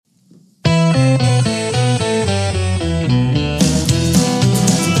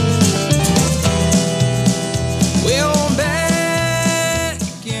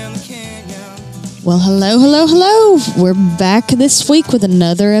Well, hello. We're back this week with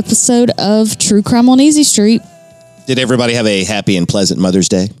another episode of True Crime on Easy Street. Did everybody have a happy and pleasant Mother's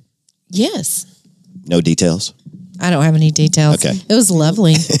Day? Yes. No details? I don't have any details. Okay. It was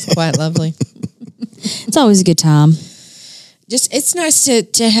lovely. It's quite lovely. It's always a good time. It's nice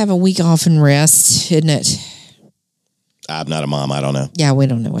to have a week off and rest, isn't it? I'm not a mom. I don't know. Yeah, we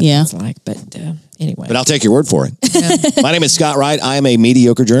don't know what that's like, but anyway. But I'll take your word for it. Yeah. My name is Scott Wright. I am a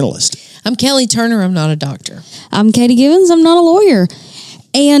mediocre journalist. I'm Kelly Turner. I'm not a doctor. I'm Katie Givens. I'm not a lawyer.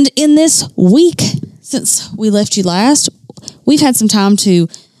 And in this week, since we left you last, we've had some time to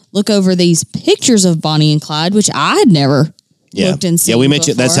look over these pictures of Bonnie and Clyde, which I had never looked and seen. Yeah, we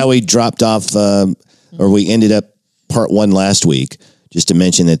mentioned that's how we dropped off, or we ended up part one last week. Just to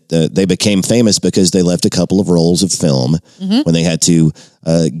mention that they became famous because they left a couple of rolls of film when they had to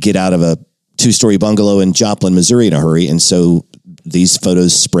get out of a 2-story bungalow in Joplin, Missouri in a hurry. And so these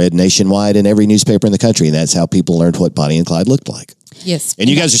photos spread nationwide in every newspaper in the country. And that's how people learned what Bonnie and Clyde looked like. Yes. And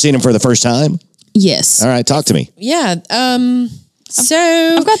you guys are seeing them for the first time? Yes. All right, talk to me. Yeah.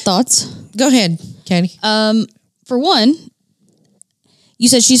 So I've got thoughts. Go ahead, Katie. For one, you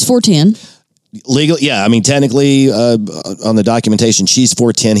said she's 4'10". Legal, yeah. I mean, technically, on the documentation, she's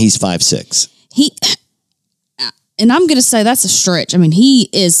 4'10", he's 5'6". And I'm going to say that's a stretch. I mean, he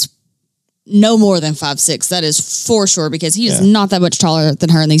is no more than 5'6". That is for sure, because he is not that much taller than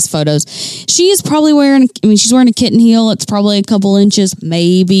her in these photos. She is probably she's wearing a kitten heel. It's probably a couple inches,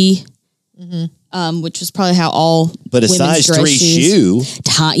 maybe. Which is probably how all But a size 3 shoe.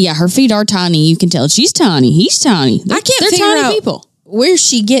 Yeah, her feet are tiny. You can tell she's tiny. He's tiny. I can't they're figure tiny out people. Where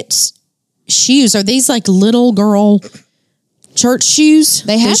she gets shoes. Are these like little girl church shoes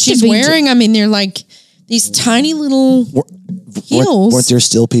They have that to she's be wearing? I mean, they're like these tiny little heels. Weren't there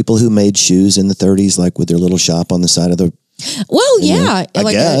still people who made shoes in the 30s, like with their little shop on the side of the... Well, yeah.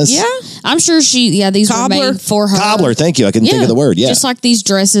 I guess. I'm sure these Cobbler. were made for her. Cobbler, thank you. I couldn't think of the word. Yeah. Just like these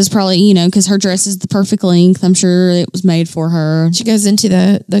dresses, probably, because her dress is the perfect length. I'm sure it was made for her. She goes into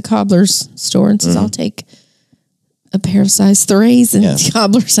the cobbler's store and says, I'll take a pair of size 3s. And the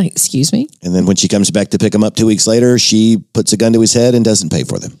cobbler's like, excuse me. And then when she comes back to pick them up 2 weeks later, she puts a gun to his head and doesn't pay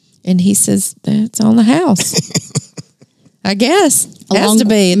for them. And he says, that's on the house. I guess. Has to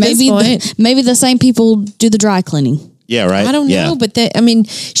be at this point. Maybe the same people do the dry cleaning. Yeah, right. I don't know, but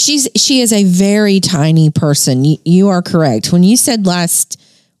she is a very tiny person. You are correct. When you said last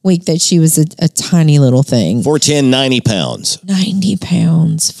week that she was a tiny little thing. 4'10", 90 pounds. 90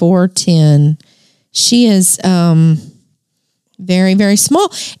 pounds, 4'10". She is very, very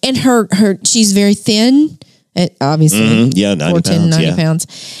small. And she's very thin, obviously. Yeah, 90 4'10", pounds. 90 pounds.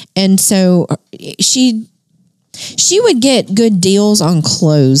 And so she would get good deals on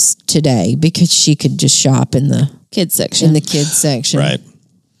clothes today because she could just shop in the kids section. In the kids section. Right.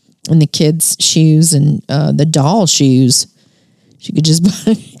 And the kids' shoes and the doll shoes. She could just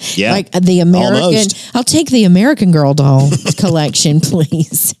buy like the American. Almost. I'll take the American Girl doll collection,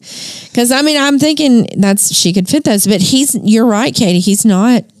 please. Because I'm thinking she could fit those. But you're right, Katie. He's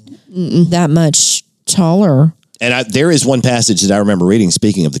not that much taller. And there is one passage that I remember reading.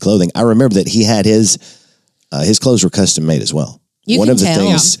 Speaking of the clothing, I remember that he had his clothes were custom made as well. One of the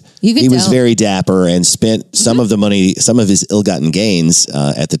things he was very dapper and spent some of the money, some of his ill-gotten gains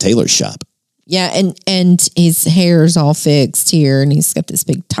at the tailor's shop. Yeah, and his hair's all fixed here, and he's got this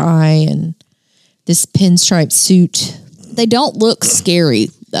big tie and this pinstripe suit. They don't look scary,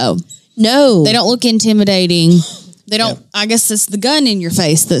 though. No. They don't look intimidating. They don't. Yeah. I guess it's the gun in your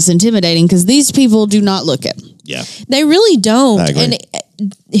face that's intimidating, because these people do not look it. Yeah. They really don't. I agree. And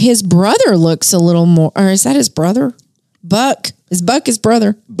his brother looks a little more, or is that his brother? Buck. Is Buck his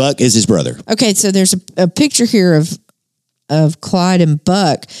brother? Buck is his brother. Okay, so there's a picture here of Clyde and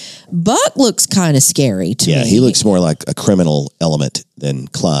Buck. Buck looks kind of scary to me. Yeah, he looks more like a criminal element than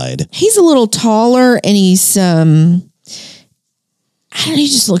Clyde. He's a little taller, and he's he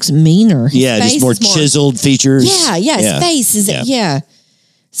just looks meaner. His just more chiseled features. Yeah, his face is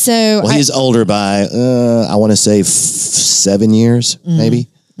So he's older by I want to say 7 years, maybe.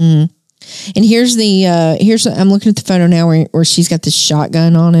 Mm-hmm. And here's I'm looking at the photo now where she's got this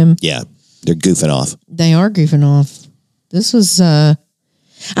shotgun on him. Yeah, they're goofing off. They are goofing off. This was,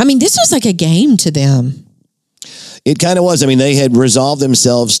 this was like a game to them. It kind of was. I mean, they had resolved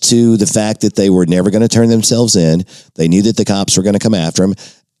themselves to the fact that they were never going to turn themselves in. They knew that the cops were going to come after them.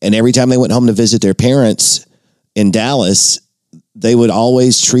 And every time they went home to visit their parents in Dallas, they would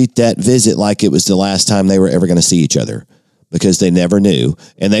always treat that visit like it was the last time they were ever going to see each other, because they never knew.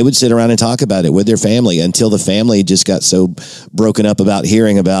 And they would sit around and talk about it with their family until the family just got so broken up about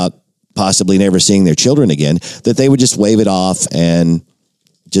hearing about possibly never seeing their children again that they would just wave it off and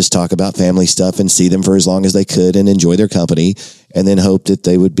just talk about family stuff and see them for as long as they could and enjoy their company, and then hope that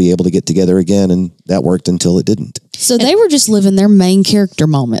they would be able to get together again. And that worked until it didn't. So they were just living their main character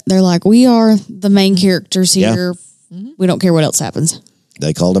moment. They're like, we are the main characters here. Yeah. We don't care what else happens.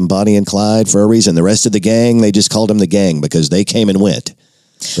 They called them Bonnie and Clyde for a reason. The rest of the gang, they just called them the gang because they came and went.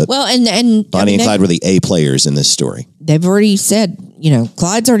 But Bonnie and Clyde were the A players in this story. They've already said,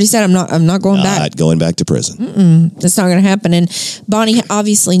 Clyde's already said, I'm not going back. Not going back to prison. That's not going to happen. And Bonnie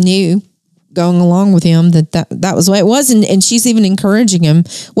obviously knew going along with him that was the way it was. And she's even encouraging him.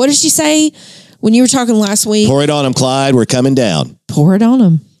 What did she say when you were talking last week? Pour it on him, Clyde. We're coming down. Pour it on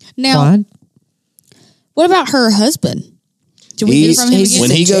him. Now, Clyde. What about her husband? Did we hear from him again? When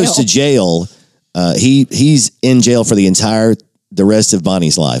he goes to jail, he's in jail for the rest of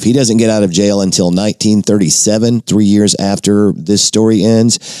Bonnie's life. He doesn't get out of jail until 1937, 3 years after this story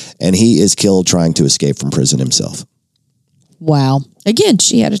ends, and he is killed trying to escape from prison himself. Wow. Again,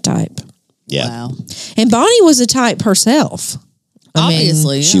 she had a type. Yeah. Wow. And Bonnie was a type herself.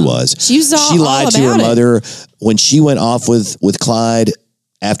 Obviously, she was. She lied to her mother when she went off with Clyde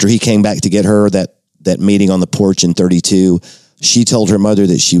after he came back to get her that meeting on the porch in 32. She told her mother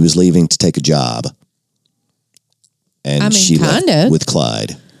that she was leaving to take a job. And she left with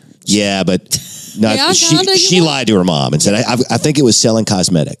Clyde. Yeah, but not, she lied to her mom and said, I think it was selling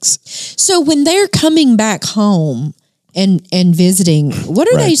cosmetics. So when they're coming back home and visiting, what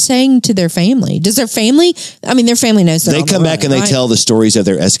are they saying to their family? Does their family, their family knows they come back and they tell the stories of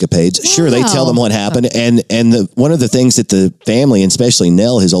their escapades. Wow. Sure, they tell them what happened. And one of the things that the family, and especially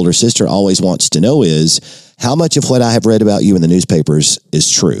Nell, his older sister, always wants to know is how much of what I have read about you in the newspapers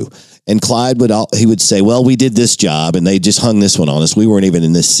is true. And Clyde would say, well, we did this job and they just hung this one on us. We weren't even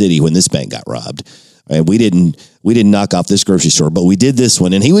in this city when this bank got robbed. And we didn't knock off this grocery store, but we did this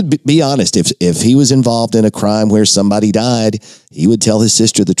one. And he would be honest. If he was involved in a crime where somebody died, he would tell his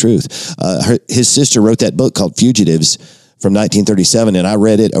sister the truth. His sister wrote that book called Fugitives from 1937, and I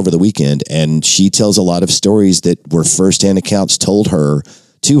read it over the weekend. And she tells a lot of stories that were firsthand accounts told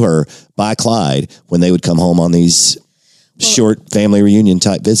to her by Clyde when they would come home on these short family reunion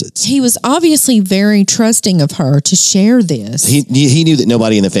type visits. He was obviously very trusting of her to share this. He knew that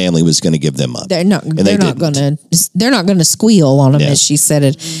nobody in the family was going to give them up. They're not going to squeal on him, as she said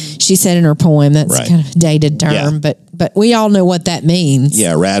it. She said in her poem. That's kind of a dated term, but we all know what that means.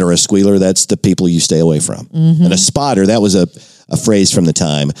 Yeah, a rat or a squealer, that's the people you stay away from. Mm-hmm. And a spotter, that was a phrase from the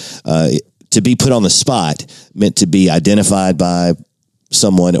time. To be put on the spot meant to be identified by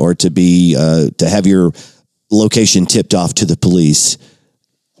someone or to be to have your location tipped off to the police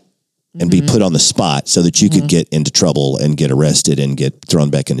and be put on the spot so that you could get into trouble and get arrested and get thrown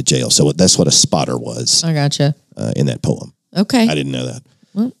back into jail. So that's what a spotter was. I gotcha. In that poem. Okay. I didn't know that.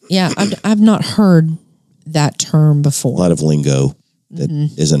 Well, yeah, I've not heard that term before. A lot of lingo that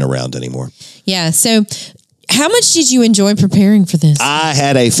isn't around anymore. Yeah. So how much did you enjoy preparing for this? I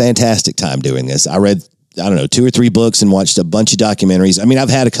had a fantastic time doing this. I read 2 or 3 books and watched a bunch of documentaries. I've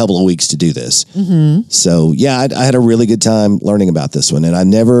had a couple of weeks to do this. Mm-hmm. So yeah, I had a really good time learning about this one. And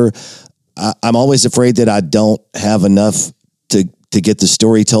I'm always afraid that I don't have enough to get the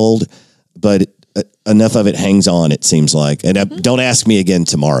story told, but enough of it hangs on, it seems like. And don't ask me again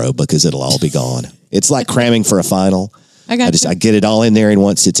tomorrow because it'll all be gone. It's like cramming for a final. I get it all in there, and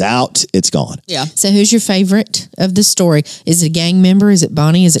once it's out, it's gone. Yeah. So who's your favorite of the story? Is it a gang member? Is it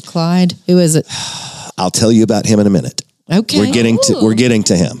Bonnie? Is it Clyde? Who is it? I'll tell you about him in a minute. Okay. We're getting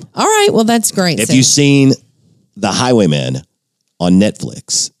to him. All right. Well, that's great. If you've seen The Highwaymen on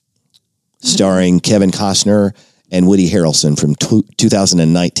Netflix, starring Kevin Costner and Woody Harrelson from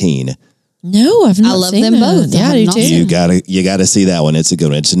 2019. No, I've not. I love them both. Yeah, I do too. You gotta see that one. It's a good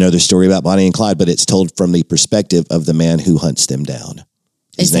one. It's another story about Bonnie and Clyde, but it's told from the perspective of the man who hunts them down.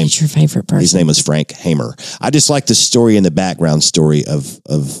 Is that your favorite person? His name was Frank Hamer. I just like the story and the background story of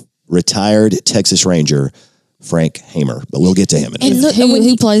retired Texas Ranger Frank Hamer, but we'll get to him in a minute. Look,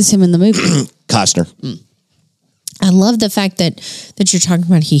 who plays him in the movie? Costner. I love the fact that you're talking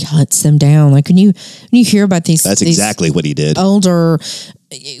about he hunts them down. Like when you hear about these, that's exactly what he did. Older,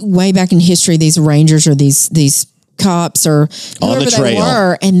 way back in history, these rangers or these cops or whoever they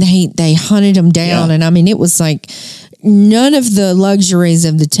were, and they hunted them down. Yeah. And it was like none of the luxuries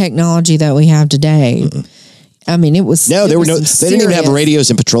of the technology that we have today. Mm-mm. It was they didn't even have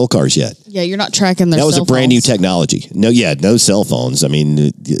radios and patrol cars yet. Yeah, you're not tracking their. That was a brand new technology. No cell phones.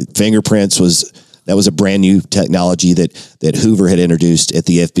 Fingerprints was a brand new technology that Hoover had introduced at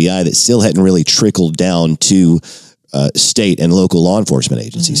the FBI that still hadn't really trickled down to state and local law enforcement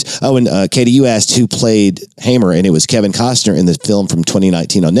agencies. Mm-hmm. Oh, and Katie, you asked who played Hamer, and it was Kevin Costner in the film from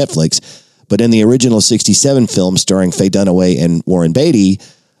 2019 on Netflix. But in the original '67 film starring Faye Dunaway and Warren Beatty,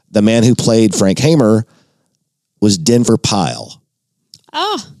 the man who played Frank Hamer was Denver Pyle,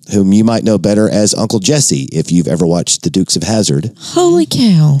 whom you might know better as Uncle Jesse if you've ever watched The Dukes of Hazzard. Holy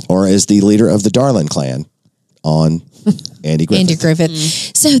cow. Or as the leader of the Darlin clan on Andy Griffith. Andy Griffith.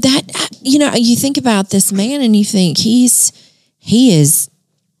 So that, you think about this man and you think he is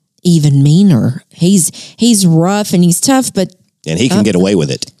even meaner. He's rough and he's tough, and he can get away with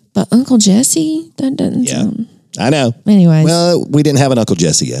it. But Uncle Jesse, that doesn't sound... I know. Anyways. Well, we didn't have an Uncle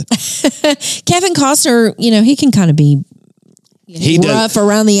Jesse yet. Kevin Costner, he can kind of be rough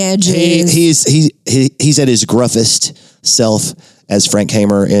around the edges. He's at his gruffest self as Frank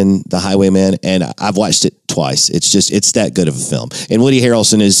Hamer in The Highwayman, and I've watched it twice. It's that good of a film. And Woody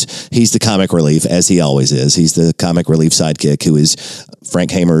Harrelson he's the comic relief, as he always is. He's the comic relief sidekick who is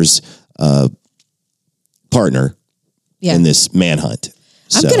Frank Hamer's partner in this manhunt.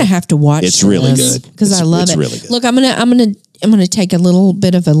 I'm going to have to watch It's really good. Because I love it. Really good. Look, I'm going to take a little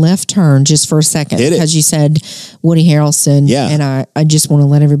bit of a left turn just for a second because you said Woody Harrelson. Yeah. And I just want to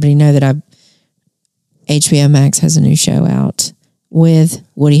let everybody know that HBO Max has a new show out with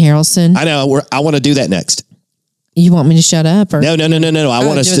Woody Harrelson. I know. I want to do that next. You want me to shut up? Or? No. I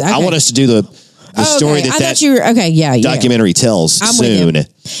want us to do the story okay. that documentary tells soon.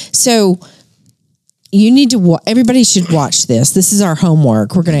 So you need to everybody should watch this. This is our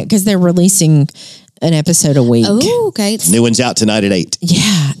homework. We're going to, because they're releasing an episode a week. Oh, okay. New one's out tonight at 8.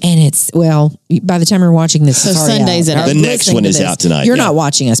 Yeah. And by the time you're watching this, so Sundays out. The next one is out tonight. You're not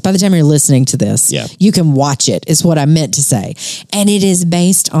watching us. By the time you're listening to this, you can watch it, is what I meant to say. And it is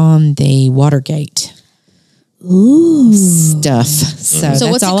based on the Watergate stuff. So that's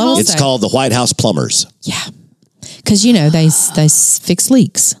what's it all called? It's called The White House Plumbers. Yeah. Because, they fix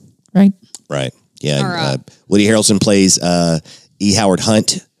leaks, right? Right. Yeah. Woody Harrelson plays E. Howard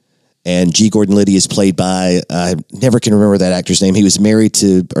Hunt, and G. Gordon Liddy is played by, I never can remember that actor's name. He was married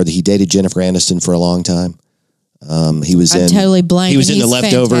he dated Jennifer Aniston for a long time. He was totally blank. He was in The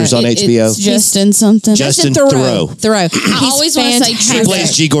Leftovers on HBO. Justin something. Justin Theroux. I always want to say He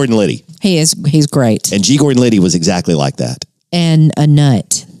plays G. Gordon Liddy. He's great. And G. Gordon Liddy was exactly like that. And a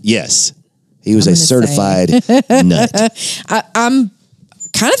nut. Yes. He was a certified nut. I'm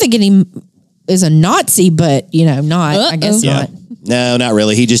kind of thinking he is a Nazi, but not. I guess not. No, not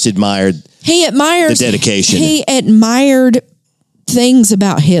really. He just admired. He admires the dedication. He admired things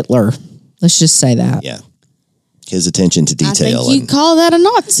about Hitler. Let's just say that. Yeah, his attention to detail. I think you call that a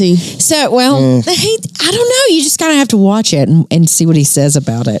Nazi. So, I don't know. You just kind of have to watch it and see what he says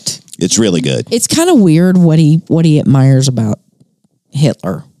about it. It's really good. It's kind of weird what he admires about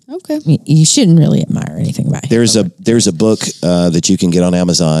Hitler. Okay. You shouldn't really admire anything about Hitler. There's a book that you can get on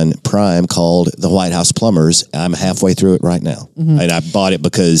Amazon Prime called The White House Plumbers. I'm halfway through it right now. Mm-hmm. And I bought it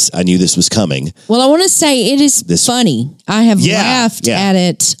because I knew this was coming. Well, I want to say it is funny. I have laughed at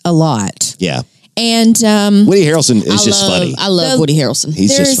it a lot. Yeah. And Woody Harrelson is just funny. I love Woody Harrelson.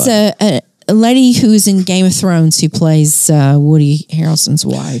 He's just funny. There's a lady who's in Game of Thrones who plays Woody Harrelson's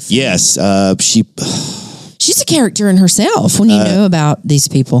wife. Yes. She's a character in herself when you know about these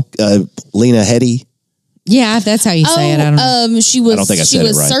people. Lena Headey. Yeah, that's how you say it. I don't know. She was. I don't think I said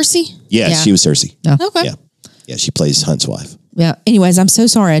it right. Cersei. Yes, she was Cersei. No. Okay. Yeah, she plays Hunt's wife. Yeah. Anyways, I'm so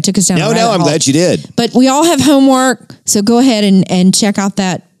sorry I took us down. No, I'm glad you did. But we all have homework, so go ahead and check out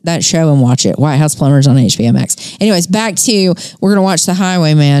that show and watch it. White House Plumbers on HBO Max. Anyways, back to we're gonna watch The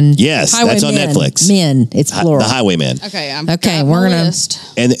Highwayman. Yes, that's on Netflix. Men, it's plural. The Highwayman. Okay, we're gonna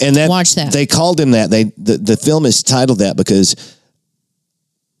list. and that watch that. They called him that. The film is titled that because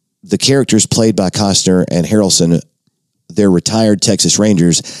the characters played by Costner and Harrelson, they're retired Texas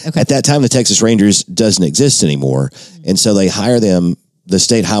Rangers. Okay. At that time, the Texas Rangers doesn't exist anymore, and so they hire them. The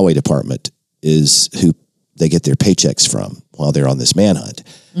state highway department is who they get their paychecks from while they're on this manhunt.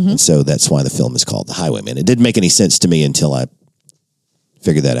 Mm-hmm. And so that's why the film is called The Highwayman. It didn't make any sense to me until I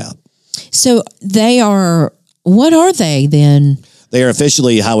figured that out. So what are they then? They are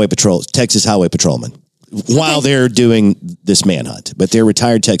officially Texas Highway Patrolmen while they're doing this manhunt, but they're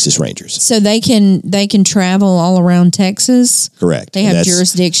retired Texas Rangers. So they can travel all around Texas? Correct. They have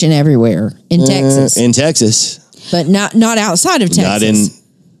jurisdiction everywhere in Texas. In Texas. But not outside of Texas.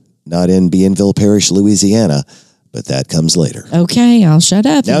 Not in Bienville Parish, Louisiana. But that comes later. Okay, I'll shut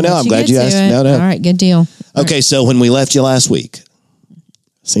up. No, I'm glad you asked. No. All right, good deal. Okay, so when we left you last week,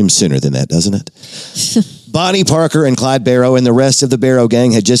 seems sooner than that, doesn't it? Bonnie Parker and Clyde Barrow and the rest of the Barrow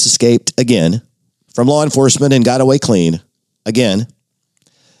gang had just escaped again from law enforcement and got away clean again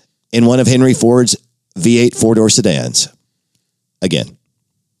in one of Henry Ford's V8 four-door sedans. Again.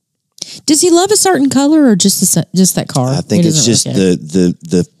 Does he love a certain color or just that car? I think it's just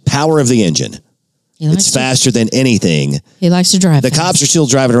the power of the engine. It's faster than anything. He likes to drive. The cops are still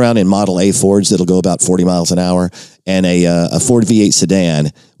driving around in Model A Fords that'll go about 40 miles an hour, and a Ford V8 sedan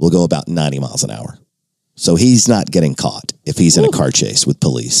will go about 90 miles an hour. So he's not getting caught if he's in a car chase with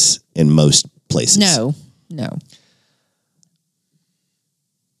police in most places. No.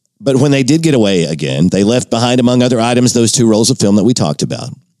 But when they did get away again, they left behind, among other items, those 2 rolls of film that we talked about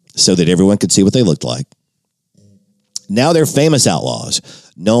so that everyone could see what they looked like. Now they're famous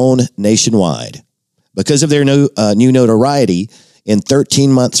outlaws, known nationwide. Because of their new notoriety, in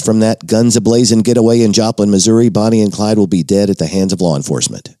 13 months from that guns a-blazing getaway in Joplin, Missouri, Bonnie and Clyde will be dead at the hands of law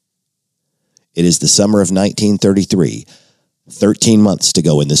enforcement. It is the summer of 1933. 13 months to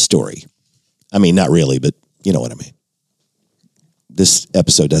go in this story. I mean, not really, but you know what I mean. This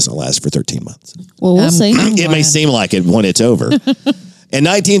episode doesn't last for 13 months. Well, we'll see. It may seem like it when it's over. And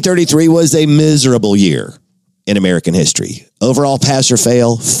 1933 was a miserable year in American history. Overall, pass or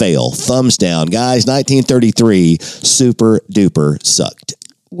fail, fail. Thumbs down. Guys, 1933, super duper sucked.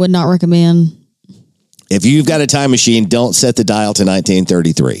 Would not recommend. If you've got a time machine, don't set the dial to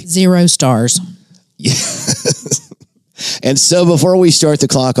 1933. 0 stars. Yeah. And so before we start the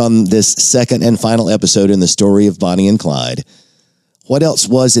clock on this second and final episode in the story of Bonnie and Clyde, what else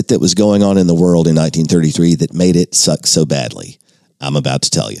was it that was going on in the world in 1933 that made it suck so badly? I'm about to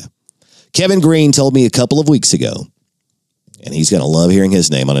tell you. Kevin Green told me a couple of weeks ago, and he's going to love hearing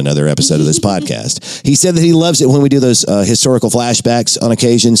his name on another episode of this podcast. He said that he loves it when we do those historical flashbacks on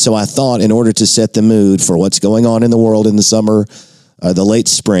occasion. So I thought in order to set the mood for what's going on in the world in the summer, the late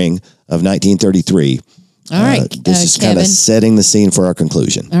spring of 1933, all right, this is kind of setting the scene for our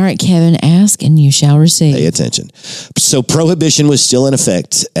conclusion. All right, Kevin, ask and you shall receive. Pay attention. So Prohibition was still in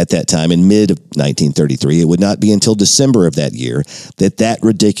effect at that time in mid-1933. It would not be until December of that year that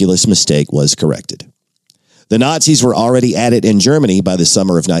ridiculous mistake was corrected. The Nazis were already at it in Germany by the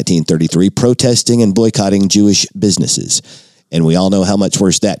summer of 1933, protesting and boycotting Jewish businesses. And we all know how much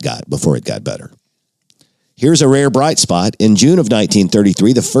worse that got before it got better. Here's a rare bright spot. In June of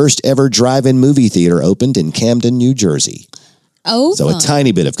 1933, the first ever drive-in movie theater opened in Camden, New Jersey. Oh, so a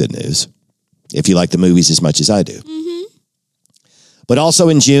tiny bit of good news, if you like the movies as much as I do. Mm-hmm. But also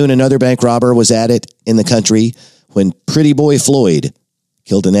in June, another bank robber was at it in the country when Pretty Boy Floyd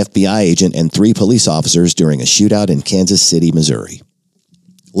killed an FBI agent and 3 police officers during a shootout in Kansas City, Missouri.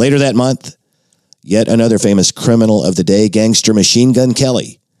 Later that month, yet another famous criminal of the day, Gangster Machine Gun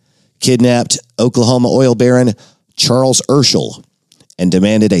Kelly, kidnapped Oklahoma oil baron Charles Urschel and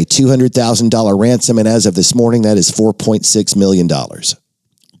demanded a $200,000 ransom. And as of this morning, that is $4.6 million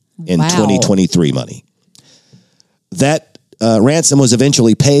in 2023 money. That ransom was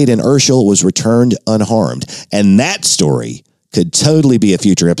eventually paid and Urschel was returned unharmed. And that story could totally be a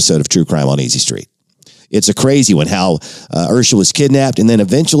future episode of True Crime on Easy Street. It's a crazy one, how Urschel was kidnapped and then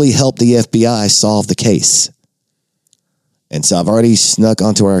eventually helped the FBI solve the case. And so I've already snuck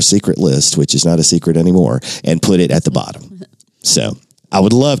onto our secret list, which is not a secret anymore, and put it at the bottom. So I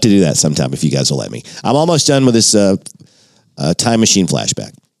would love to do that sometime if you guys will let me. I'm almost done with this time machine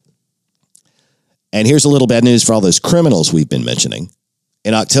flashback. And here's a little bad news for all those criminals we've been mentioning.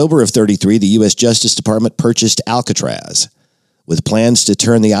 In October of 33, the U.S. Justice Department purchased Alcatraz with plans to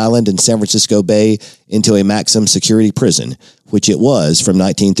turn the island in San Francisco Bay into a maximum security prison, which it was from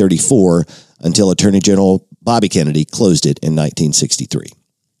 1934 until Attorney General Bobby Kennedy closed it in 1963.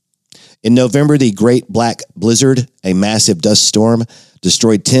 In November, the Great Black Blizzard, a massive dust storm,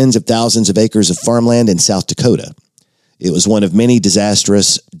 destroyed tens of thousands of acres of farmland in South Dakota. It was one of many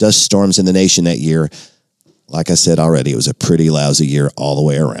disastrous dust storms in the nation that year. Like I said already, it was a pretty lousy year all the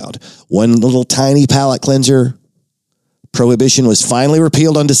way around. One little tiny palate cleanser. Prohibition was finally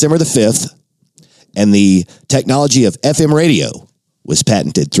repealed on December the 5th, and the technology of FM radio was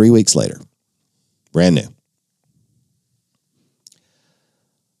patented 3 weeks later. Brand new.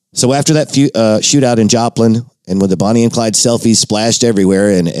 So after that shootout in Joplin, and with the Bonnie and Clyde selfies splashed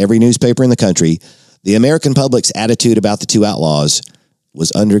everywhere in every newspaper in the country, the American public's attitude about the 2 outlaws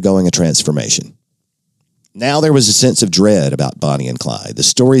was undergoing a transformation. Now there was a sense of dread about Bonnie and Clyde. The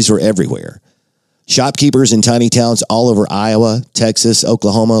stories were everywhere. Shopkeepers in tiny towns all over Iowa, Texas,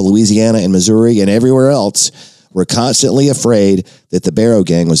 Oklahoma, Louisiana, and Missouri, and everywhere else were constantly afraid that the Barrow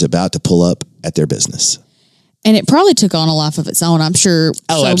Gang was about to pull up at their business. And it probably took on a life of its own. I'm sure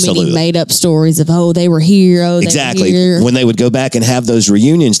absolutely. Many made up stories of, they were here. Exactly. Were here. When they would go back and have those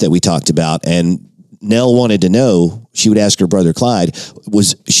reunions that we talked about, and Nell wanted to know, she would ask her brother Clyde,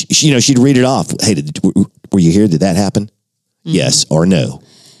 she'd read it off. Hey, were you here? Did that happen? Mm-hmm. Yes or no.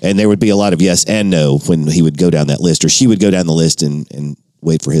 And there would be a lot of yes and no when he would go down that list, or she would go down the list and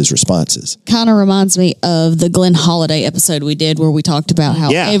wait for his responses. Kind of reminds me of the Glenn Holiday episode we did where we talked about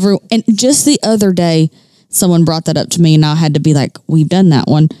how and just the other day, someone brought that up to me and I had to be like, we've done that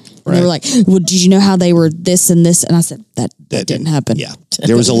one. And they were like, well, did you know how they were this and this? And I said, that didn't happen. Yeah.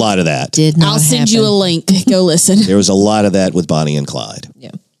 There was a lot of that. I'll send you a link. Go listen. There was a lot of that with Bonnie and Clyde.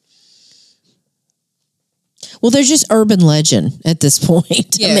 Yeah. Well, they're just urban legend at this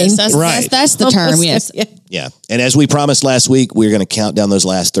point. Yes, that's the term, yes. Yeah. And as we promised last week, we're going to count down those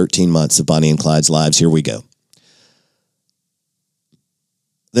last 13 months of Bonnie and Clyde's lives. Here we go.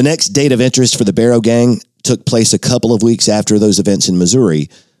 The next date of interest for the Barrow Gang took place a couple of weeks after those events in Missouri,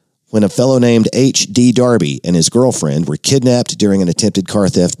 when a fellow named H.D. Darby and his girlfriend were kidnapped during an attempted car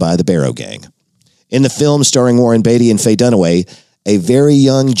theft by the Barrow Gang. In the film starring Warren Beatty and Faye Dunaway, a very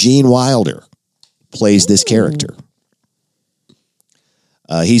young Gene Wilder plays this character.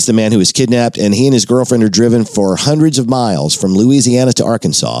 He's the man who was kidnapped, and he and his girlfriend are driven for hundreds of miles from Louisiana to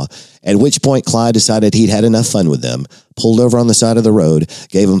Arkansas, at which point Clyde decided he'd had enough fun with them, pulled over on the side of the road,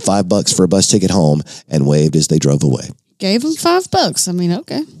 gave them $5 for a bus ticket home, and waved as they drove away. Gave them $5. I mean,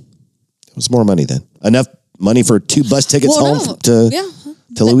 okay. It was more money then. Enough money for 2 bus tickets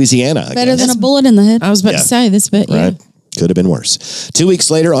to Louisiana. Better than a bullet in the head. I was about to say this, but right. Could have been worse. 2 weeks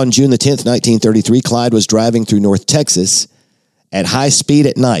later, on June the 10th, 1933, Clyde was driving through North Texas at high speed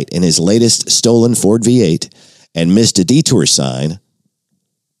at night in his latest stolen Ford V8 and missed a detour sign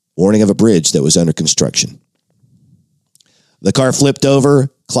warning of a bridge that was under construction. The car flipped over,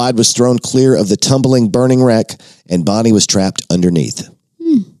 Clyde was thrown clear of the tumbling, burning wreck, and Bonnie was trapped underneath.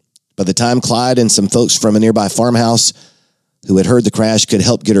 By the time Clyde and some folks from a nearby farmhouse who had heard the crash could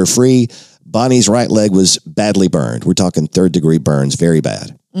help get her free, Bonnie's right leg was badly burned. We're talking 3rd-degree burns, very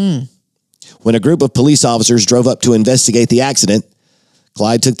bad. When a group of police officers drove up to investigate the accident,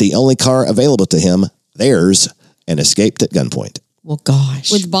 Clyde took the only car available to him, theirs, and escaped at gunpoint. Well,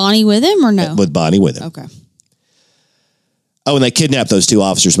 gosh. With Bonnie with him or no? With Bonnie with him. Okay. Oh, and they kidnapped those 2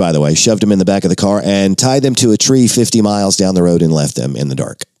 officers, by the way, shoved them in the back of the car and tied them to a tree 50 miles down the road and left them in the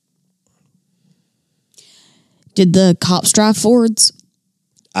dark. Did the cops drive Fords?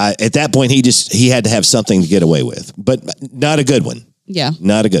 At that point, he had to have something to get away with, but not a good one. Yeah.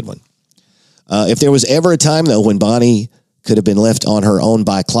 Not a good one. If there was ever a time, though, when Bonnie could have been left on her own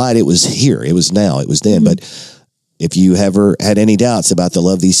by Clyde, it was here. It was now. It was then. But if you ever had any doubts about the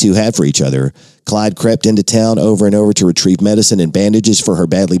love these two had for each other, Clyde crept into town over and over to retrieve medicine and bandages for her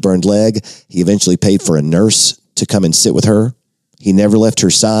badly burned leg. He eventually paid for a nurse to come and sit with her. He never left her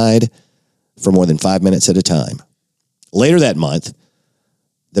side for more than 5 minutes at a time. Later that month,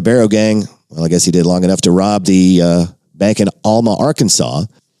 the Barrow Gang, well, I guess he did long enough to rob the bank in Alma, Arkansas,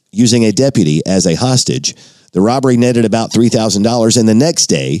 using a deputy as a hostage. The robbery netted about $3,000, and the next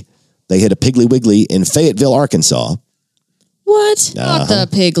day, they hit a Piggly Wiggly in Fayetteville, Arkansas. What? Not the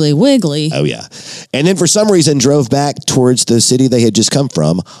Piggly Wiggly. Oh, yeah. And then for some reason drove back towards the city they had just come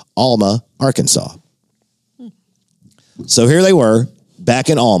from, Alma, Arkansas. So here they were, back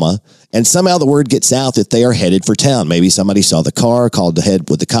in Alma, and somehow the word gets out that they are headed for town. Maybe somebody saw the car, called ahead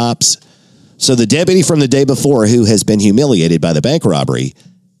with the cops. So the deputy from the day before, who has been humiliated by the bank robbery,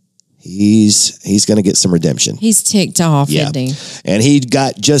 he's going to get some redemption. He's ticked off, isn't he? And he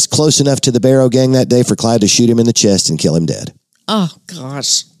got just close enough to the Barrow Gang that day for Clyde to shoot him in the chest and kill him dead. Oh,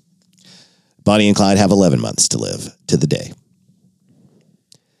 gosh. Bonnie and Clyde have 11 months to live to the day.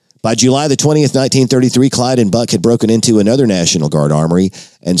 By July the 20th, 1933, Clyde and Buck had broken into another National Guard armory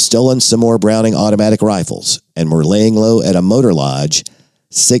and stolen some more Browning automatic rifles and were laying low at a motor lodge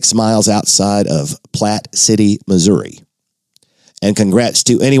 6 miles outside of Platte City, Missouri. And congrats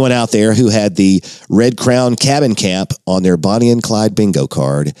to anyone out there who had the Red Crown Cabin Camp on their Bonnie and Clyde bingo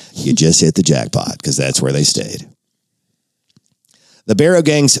card. You just hit the jackpot because that's where they stayed. The Barrow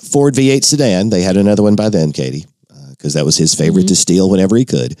Gang's Ford V8 sedan, they had another one by then, Katie, because that was his favorite to steal whenever he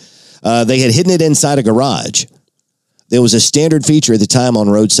could. They had hidden it inside a garage. There was a standard feature at the time on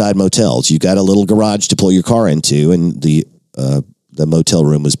roadside motels. You got a little garage to pull your car into, and the motel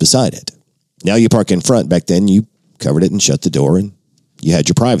room was beside it. Now you park in front. Back then, you covered it and shut the door, and you had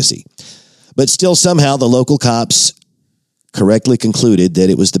your privacy. But still, somehow, the local cops correctly concluded that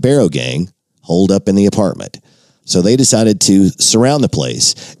it was the Barrow Gang holed up in the apartment. So they decided to surround the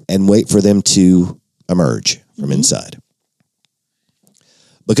place and wait for them to emerge from inside.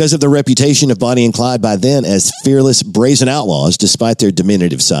 Because of the reputation of Bonnie and Clyde by then as fearless, brazen outlaws, despite their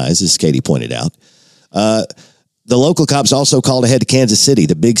diminutive size, as Katie pointed out, the local cops also called ahead to Kansas City,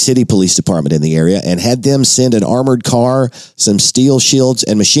 the big city police department in the area, and had them send an armored car, some steel shields,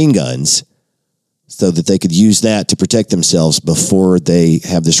 and machine guns so that they could use that to protect themselves before they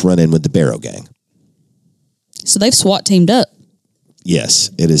have this run-in with the Barrow Gang. So they've SWAT teamed up. Yes,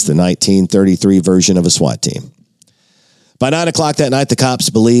 it is the 1933 version of a SWAT team. By 9 o'clock that night, the cops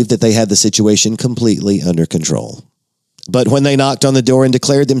believed that they had the situation completely under control. But when they knocked on the door and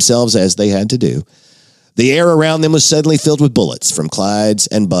declared themselves, as they had to do, the air around them was suddenly filled with bullets from Clyde's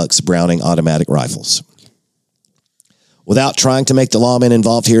and Buck's Browning automatic rifles. Without trying to make the lawmen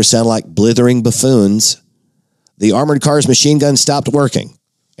involved here sound like blithering buffoons, the armored car's machine gun stopped working,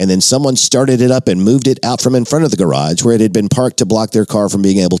 and then someone started it up and moved it out from in front of the garage where it had been parked to block their car from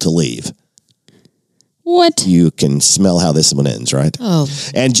being able to leave. What? You can smell how this one ends, right? Oh.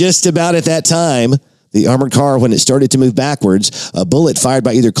 And just about at that time, the armored car, when it started to move backwards, a bullet fired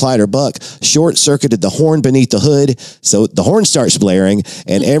by either Clyde or Buck short-circuited the horn beneath the hood, so the horn starts blaring,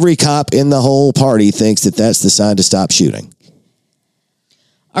 and every cop in the whole party thinks that that's the sign to stop shooting.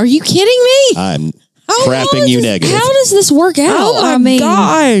 Are you kidding me? I'm crapping you negative. How does this work out? Oh my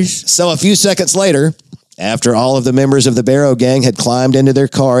gosh. So a few seconds later, after all of the members of the Barrow gang had climbed into their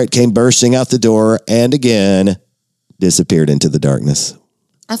car, it came bursting out the door and again disappeared into the darkness.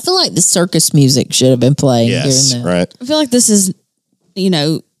 I feel like the circus music should have been playing during that. Right. I feel like this is,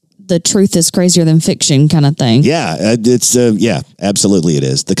 the truth is crazier than fiction kind of thing. Yeah, absolutely it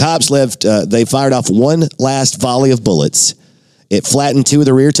is. The cops left, they fired off one last volley of bullets. It flattened two of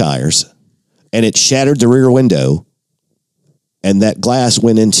the rear tires, and it shattered the rear window, and that glass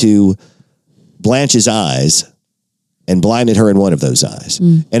went into Blanche's eyes and blinded her in one of those eyes.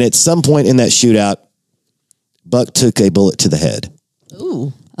 And at some point in that shootout, Buck took a bullet to the head.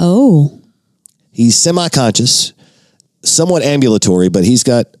 Ooh. Oh. He's semi-conscious, somewhat ambulatory, but he's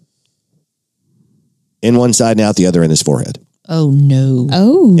got in one side and out the other in his forehead. Oh, no.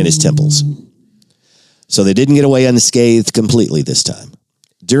 Oh. In his temples. So they didn't get away unscathed completely this time.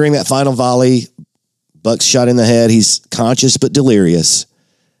 During that final volley, Buck's shot in the head. He's conscious but delirious,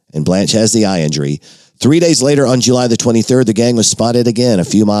 and Blanche has the eye injury. 3 days later, on July the 23rd, the gang was spotted again a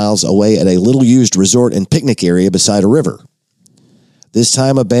few miles away at a little-used resort and picnic area beside a river. This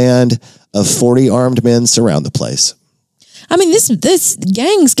time, a band of 40 armed men surround the place. I mean, this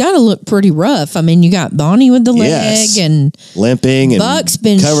gang's got to look pretty rough. I mean, you got Bonnie with the leg and limping, and Buck's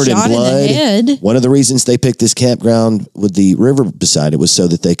been covered shot in blood. In the head. One of the reasons they picked this campground with the river beside it was so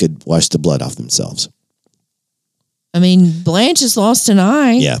that they could wash the blood off themselves. I mean, Blanche has lost an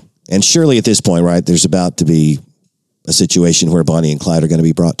eye. Yeah, and surely at this point, right, there's about to be a situation where Bonnie and Clyde are going to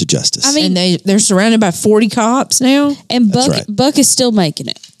be brought to justice. I mean, and they're surrounded by 40 cops now. And Buck is still making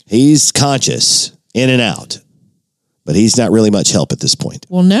it. He's conscious, in and out. But he's not really much help at this point.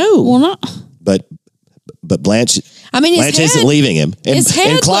 Well, no. Well, not. But Blanche, Blanche isn't leaving him.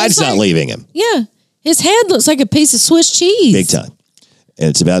 And Clyde's not leaving him. Yeah. His head looks like a piece of Swiss cheese. Big time. And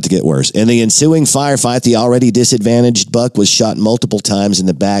it's about to get worse. In the ensuing firefight, the already disadvantaged Buck was shot multiple times in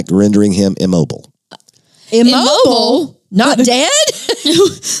the back, rendering him immobile. Immobile? Not dead?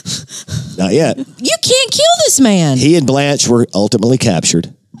 Not yet. You can't kill this man. He and Blanche were ultimately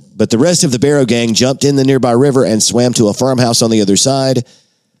captured. But the rest of the Barrow gang jumped in the nearby river and swam to a farmhouse on the other side,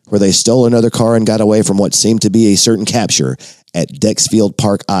 where they stole another car and got away from what seemed to be a certain capture at Dexfield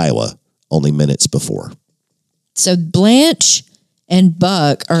Park, Iowa, only minutes before. So Blanche and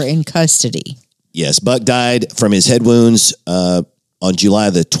Buck are in custody. Yes, Buck died from his head wounds on July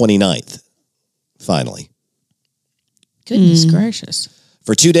the 29th, finally. Goodness gracious.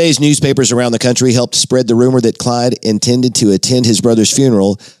 For 2 days, newspapers around the country helped spread the rumor that Clyde intended to attend his brother's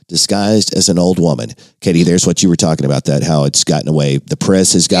funeral disguised as an old woman. Katie, there's what you were talking about, that how it's gotten away. The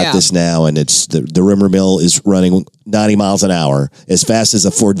press has got this now, and it's the rumor mill is running 90 miles an hour, as fast as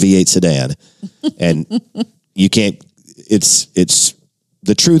a Ford V8 sedan. And you can't, it's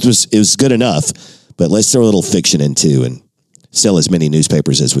the truth was good enough, but let's throw a little fiction in too and sell as many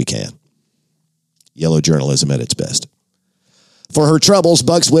newspapers as we can. Yellow journalism at its best. For her troubles,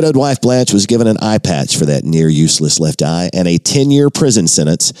 Buck's widowed wife Blanche was given an eye patch for that near useless left eye and a 10-year prison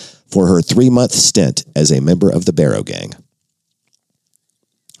sentence for her 3-month stint as a member of the Barrow gang.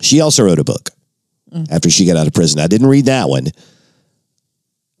 She also wrote a book after she got out of prison. I didn't read that one,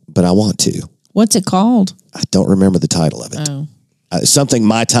 but I want to. What's it called? I don't remember the title of it. Oh. Something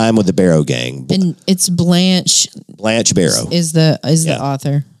My Time with the Barrow Gang. And it's Blanche. Blanche Barrow is the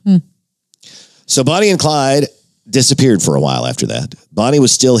author. So Bonnie and Clyde disappeared for a while after that. Bonnie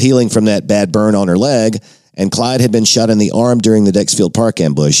was still healing from that bad burn on her leg, and Clyde had been shot in the arm during the Dexfield Park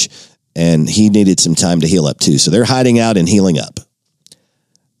ambush, and he needed some time to heal up too. So they're hiding out and healing up.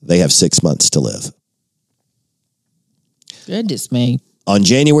 They have 6 months to live. Goodness me. On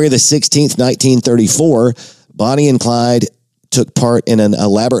January the 16th, 1934, Bonnie and Clyde took part in an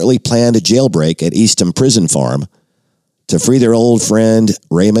elaborately planned jailbreak at Eastham Prison Farm to free their old friend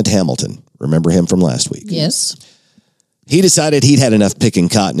Raymond Hamilton. Remember him from last week? Yes. He decided he'd had enough picking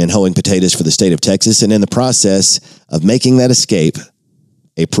cotton and hoeing potatoes for the state of Texas, and in the process of making that escape,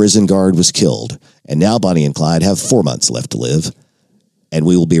 a prison guard was killed. And now Bonnie and Clyde have 4 months left to live. And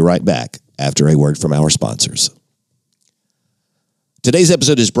we will be right back after a word from our sponsors. Today's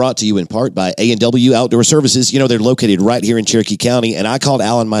episode is brought to you in part by A&W Outdoor Services. You know, they're located right here in Cherokee County, and I called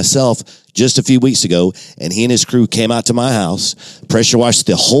Alan myself just a few weeks ago, and he and his crew came out to my house, pressure washed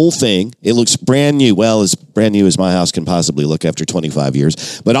the whole thing. It looks brand new. Well, as brand new as my house can possibly look after 25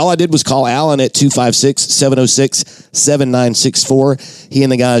 years. But all I did was call Alan at 256-706-7964. He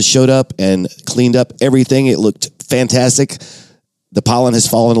and the guys showed up and cleaned up everything. It looked fantastic. The pollen has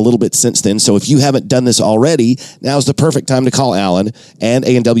fallen a little bit since then. So if you haven't done this already, now's the perfect time to call Alan and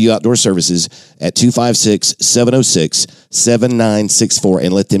A&W Outdoor Services at 256-706-7964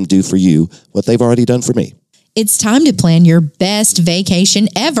 and let them do for you what they've already done for me. It's time to plan your best vacation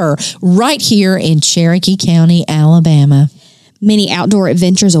ever right here in Cherokee County, Alabama. Many outdoor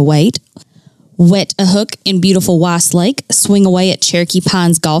adventures await. Wet a hook in beautiful Weiss Lake, swing away at Cherokee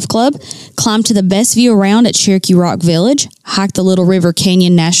Pines Golf Club, climb to the best view around at Cherokee Rock Village, hike the Little River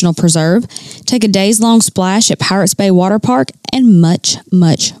Canyon National Preserve, take a days-long splash at Pirates Bay Water Park, and much,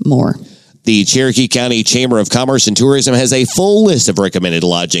 much more. The Cherokee County Chamber of Commerce and Tourism has a full list of recommended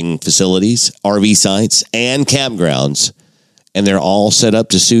lodging facilities, RV sites, and campgrounds, and they're all set up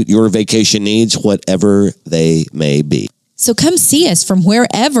to suit your vacation needs, whatever they may be. So come see us from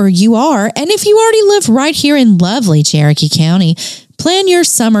wherever you are. And if you already live right here in lovely Cherokee County, plan your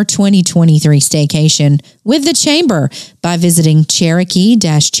summer 2023 staycation with the Chamber by visiting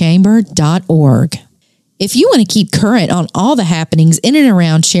cherokee-chamber.org. If you want to keep current on all the happenings in and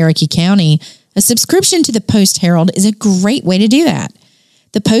around Cherokee County, a subscription to the Post-Herald is a great way to do that.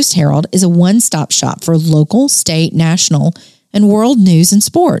 The Post-Herald is a one-stop shop for local, state, national, and world news and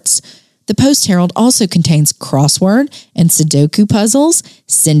sports. The Post-Herald also contains crossword and Sudoku puzzles,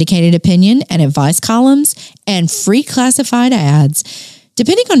 syndicated opinion and advice columns, and free classified ads.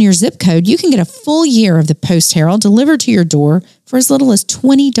 Depending on your zip code, you can get a full year of the Post-Herald delivered to your door for as little as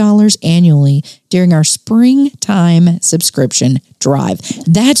 $20 annually during our springtime subscription drive.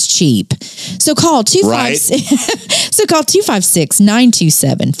 That's cheap. So call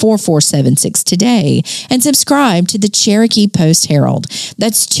 256-927-4476 today and subscribe to the Cherokee Post-Herald.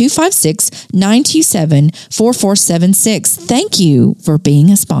 That's 256-927-4476. Thank you for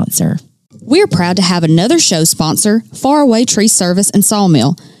being a sponsor. We're proud to have another show sponsor, Faraway Tree Service and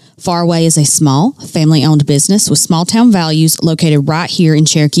Sawmill. Faraway is a small, family-owned business with small-town values located right here in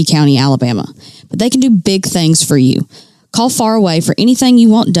Cherokee County, Alabama. But they can do big things for you. Call Faraway for anything you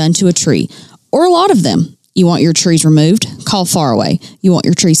want done to a tree, or a lot of them. You want your trees removed? Call Faraway. You want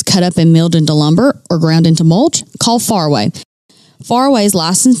your trees cut up and milled into lumber or ground into mulch? Call Faraway. Faraway is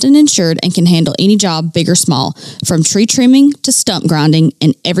licensed and insured and can handle any job, big or small, from tree trimming to stump grinding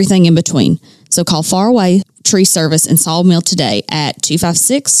and everything in between. So call Faraway Tree Service and Sawmill today at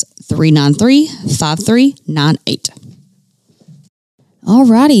 256-393-5398. All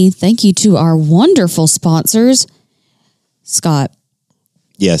righty. Thank you to our wonderful sponsors. Scott.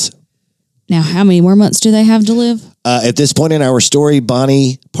 Yes. Now, how many more months do they have to live? At this point in our story,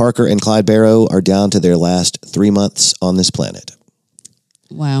 Bonnie, Parker, and Clyde Barrow are down to their last 3 months on this planet.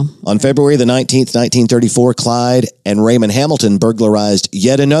 Wow. On February the 19th, 1934, Clyde and Raymond Hamilton burglarized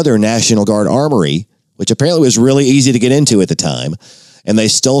yet another National Guard armory, which apparently was really easy to get into at the time. And they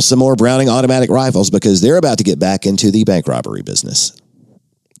stole some more Browning automatic rifles because they're about to get back into the bank robbery business.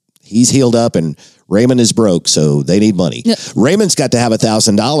 He's healed up and Raymond is broke, so they need money. Yep. Raymond's got to have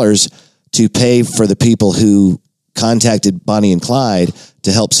 $1,000 to pay for the people who contacted Bonnie and Clyde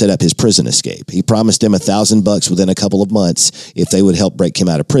to help set up his prison escape. He promised them $1,000 within a couple of months if they would help break him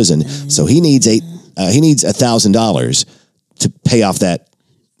out of prison. So he needs $1,000 to pay off that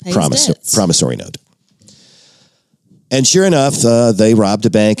promissory note. And sure enough, they robbed a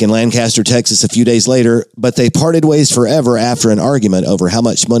bank in Lancaster, Texas a few days later, but they parted ways forever after an argument over how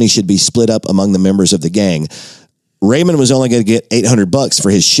much money should be split up among the members of the gang. Raymond was only going to get $800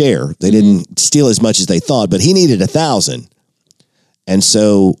 for his share. They didn't steal as much as they thought, but he needed $1,000. And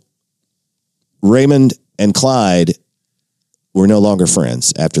so Raymond and Clyde were no longer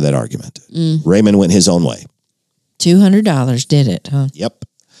friends after that argument. Raymond went his own way. $200 did it, huh? Yep.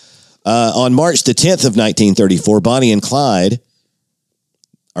 On March the 10th of 1934, Bonnie and Clyde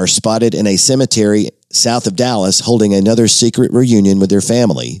are spotted in a cemetery south of Dallas holding another secret reunion with their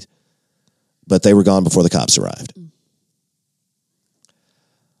family, but they were gone before the cops arrived.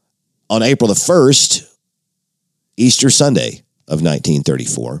 On April the 1st, Easter Sunday of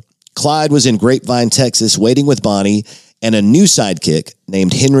 1934, Clyde was in Grapevine, Texas, waiting with Bonnie and a new sidekick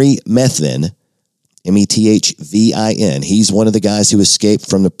named Henry Methvin Methvin. He's one of the guys who escaped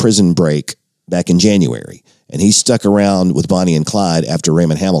from the prison break back in January. And he stuck around with Bonnie and Clyde after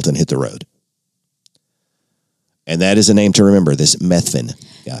Raymond Hamilton hit the road. And that is a name to remember, this Methvin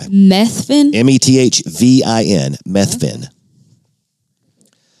guy. Methvin? Methvin. Methvin.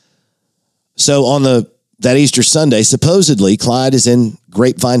 So on that Easter Sunday, supposedly Clyde is in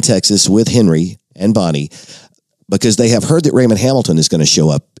Grapevine, Texas with Henry and Bonnie because they have heard that Raymond Hamilton is going to show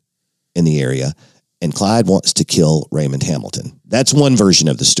up in the area, and Clyde wants to kill Raymond Hamilton. That's one version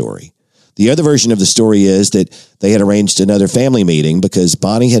of the story. The other version of the story is that they had arranged another family meeting because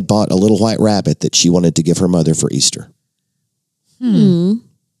Bonnie had bought a little white rabbit that she wanted to give her mother for Easter.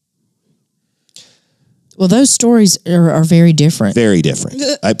 Well, those stories are very different. Very different.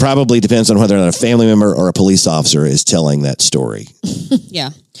 It probably depends on whether or not a family member or a police officer is telling that story.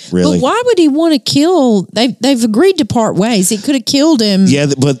 Yeah. Really? But why would he want to kill? They've agreed to part ways. He could have killed him. Yeah,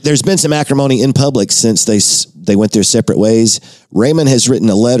 but there's been some acrimony in public since they went their separate ways. Raymond has written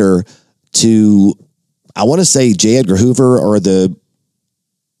a letter to, I want to say J. Edgar Hoover or the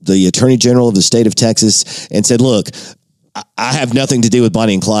Attorney General of the state of Texas, and said, look, I have nothing to do with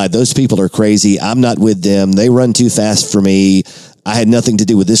Bonnie and Clyde. Those people are crazy. I'm not with them. They run too fast for me. I had nothing to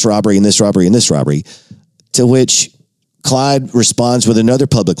do with this robbery and this robbery and this robbery. To which Clyde responds with another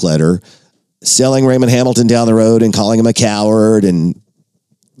public letter selling Raymond Hamilton down the road and calling him a coward. And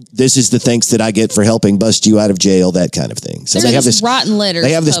this is the thanks that I get for helping bust you out of jail, that kind of thing. So they have this rotten letters.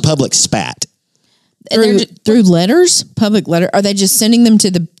 They have this public spat. Through letters, public letter. Are they just sending them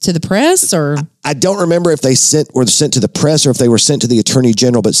to the press, or I don't remember if they were sent to the press or if they were sent to the Attorney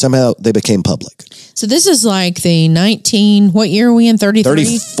General, but somehow they became public. So this is like the what year are we in?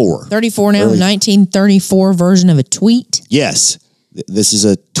 34. 34 now. 1934 version of a tweet. Yes, this is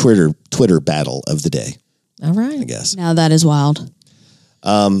a Twitter battle of the day. All right, I guess. Now that is wild.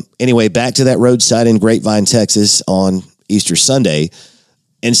 Anyway, back to that roadside in Grapevine, Texas on Easter Sunday.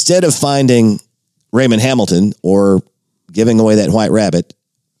 Instead of finding Raymond Hamilton or giving away that white rabbit,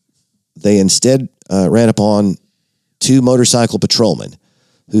 they instead ran upon two motorcycle patrolmen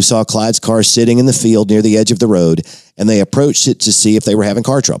who saw Clyde's car sitting in the field near the edge of the road, and they approached it to see if they were having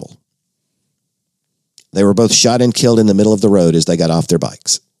car trouble. They were both shot and killed in the middle of the road as they got off their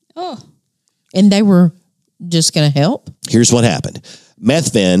bikes. Oh. And they were just going to help? Here's what happened.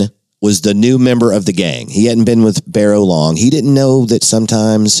 Methvin was the new member of the gang. He hadn't been with Barrow long. He didn't know that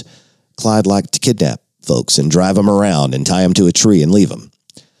sometimes Clyde liked to kidnap folks and drive them around and tie them to a tree and leave them.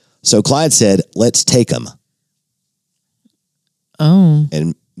 So Clyde said, let's take them. Oh.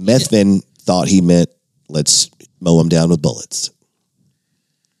 And Methvin thought he meant, let's mow them down with bullets.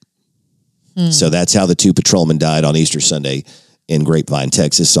 So that's how the two patrolmen died on Easter Sunday in Grapevine,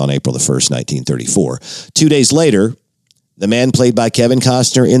 Texas on April the 1st, 1934. 2 days later, the man played by Kevin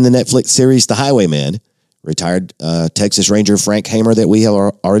Costner in the Netflix series The Highwayman, retired Texas Ranger Frank Hamer that we have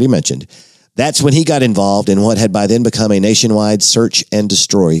already mentioned. That's when he got involved in what had by then become a nationwide search and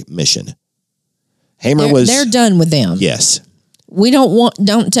destroy mission. They're done with them. Yes. We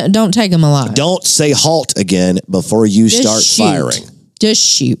don't take them alive. Don't say halt again before you start firing. Just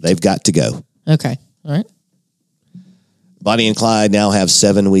shoot. They've got to go. Okay. All right. Bonnie and Clyde now have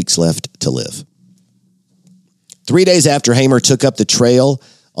 7 weeks left to live. 3 days after Hamer took up the trail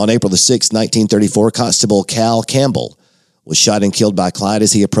on April the 6th, 1934, Constable Cal Campbell was shot and killed by Clyde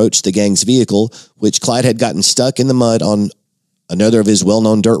as he approached the gang's vehicle, which Clyde had gotten stuck in the mud on another of his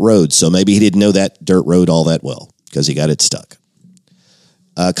well-known dirt roads. So maybe he didn't know that dirt road all that well because he got it stuck.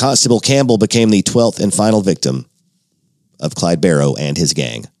 Constable Campbell became the 12th and final victim of Clyde Barrow and his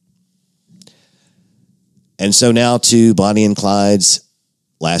gang. And so now to Bonnie and Clyde's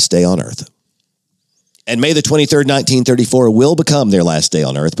last day on Earth. And May the 23rd, 1934 will become their last day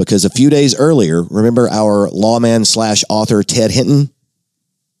on Earth because a few days earlier, remember our lawman / author Ted Hinton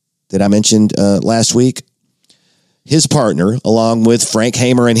that I mentioned last week? His partner, along with Frank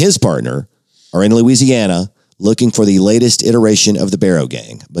Hamer and his partner, are in Louisiana looking for the latest iteration of the Barrow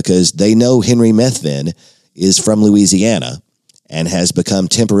Gang because they know Henry Methvin is from Louisiana and has become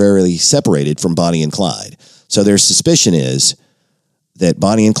temporarily separated from Bonnie and Clyde. So their suspicion is that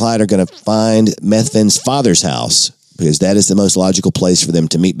Bonnie and Clyde are going to find Methvin's father's house because that is the most logical place for them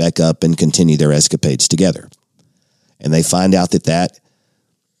to meet back up and continue their escapades together. And they find out that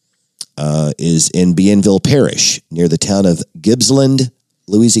is in Bienville Parish near the town of Gippsland,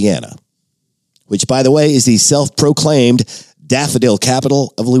 Louisiana, which, by the way, is the self-proclaimed daffodil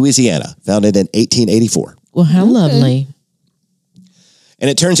capital of Louisiana, founded in 1884. Well, how lovely. And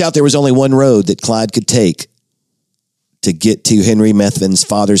it turns out there was only one road that Clyde could take to get to Henry Methvin's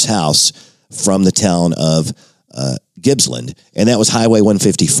father's house from the town of Gippsland, and that was Highway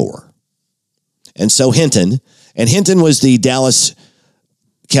 154. And so Hinton was the Dallas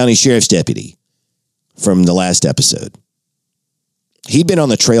County Sheriff's deputy from the last episode. He'd been on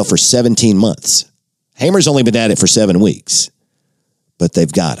the trail for 17 months. Hamer's only been at it for 7 weeks. But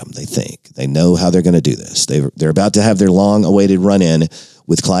they've got him, they think. They know how they're going to do this. They're about to have their long-awaited run-in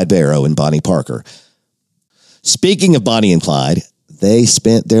with Clyde Barrow and Bonnie Parker. Speaking of Bonnie and Clyde, they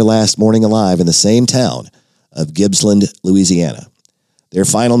spent their last morning alive in the same town of Gibbsland, Louisiana. Their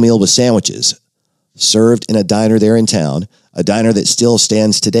final meal was sandwiches, served in a diner there in town, a diner that still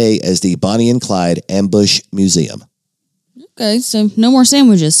stands today as the Bonnie and Clyde Ambush Museum. Okay, so no more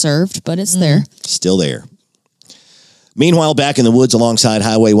sandwiches served, but it's there. Still there. Meanwhile, back in the woods alongside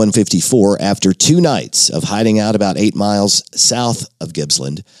Highway 154, after 2 nights of hiding out about 8 miles south of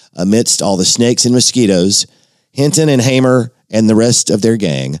Gibbsland, amidst all the snakes and mosquitoes, Hinton and Hamer and the rest of their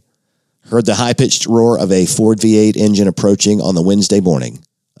gang heard the high-pitched roar of a Ford V8 engine approaching on the Wednesday morning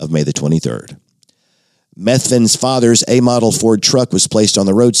of May the 23rd. Methvin's father's A-model Ford truck was placed on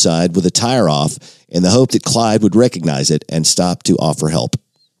the roadside with a tire off in the hope that Clyde would recognize it and stop to offer help.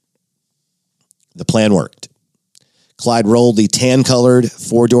 The plan worked. Clyde rolled the tan-colored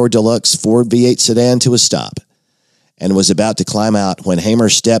 4-door deluxe Ford V8 sedan to a stop and was about to climb out when Hamer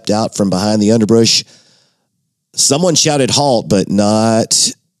stepped out from behind the underbrush. Someone shouted halt, but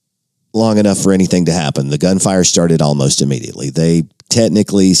not long enough for anything to happen. The gunfire started almost immediately. They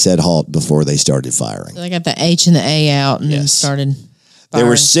technically said halt before they started firing. So they got the H and the A out and then started firing. There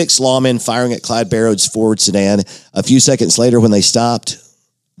were 6 lawmen firing at Clyde Barrow's Ford sedan. A few seconds later, when they stopped,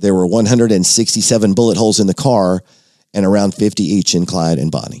 there were 167 bullet holes in the car and around 50 each in Clyde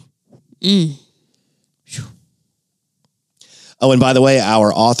and Bonnie. Oh, and by the way,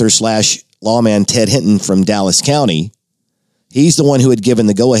 our author/lawman Ted Hinton from Dallas County, he's the one who had given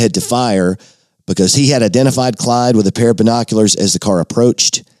the go-ahead to fire because he had identified Clyde with a pair of binoculars as the car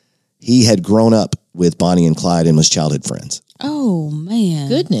approached. He had grown up with Bonnie and Clyde and was childhood friends. Oh, man.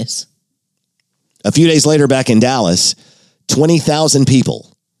 Goodness. A few days later, back in Dallas, 20,000 people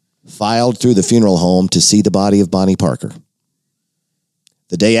filed through the funeral home to see the body of Bonnie Parker.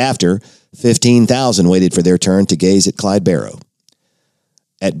 The day after, 15,000 waited for their turn to gaze at Clyde Barrow.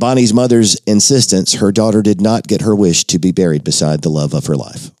 At Bonnie's mother's insistence, her daughter did not get her wish to be buried beside the love of her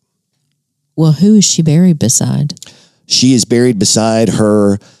life. Well, who is she buried beside? She is buried beside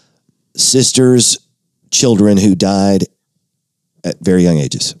her sister's children who died at very young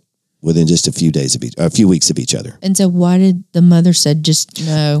ages, within just a few weeks of each other. And so why did the mother said just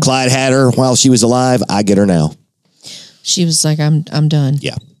no? Clyde had her while she was alive. I get her now. She was like, I'm done.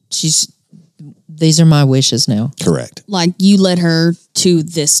 Yeah. These are my wishes now. Correct. Like, you led her to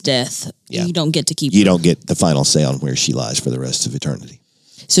this death. Yeah. You don't get to keep her. You don't get the final say on where she lies for the rest of eternity.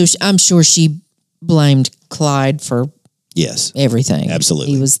 So I'm sure she blamed Clyde for everything.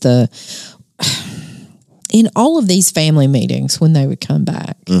 Absolutely. He was in all of these family meetings when they would come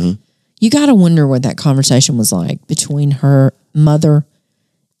back, you got to wonder what that conversation was like between her mother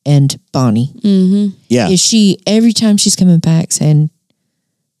and Bonnie. Mm-hmm. Yeah. Is she, every time she's coming back saying,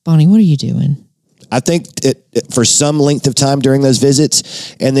 Bonnie, what are you doing? I think for some length of time during those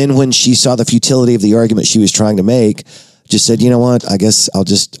visits, and then when she saw the futility of the argument she was trying to make, just said, you know what, I guess I'll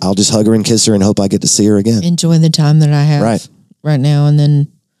just hug her and kiss her and hope I get to see her again. Enjoy the time that I have right now. And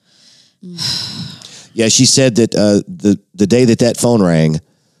then... Yeah, she said that the day that phone rang,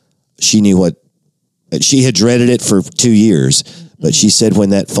 she knew what... She had dreaded it for 2 years, but she said when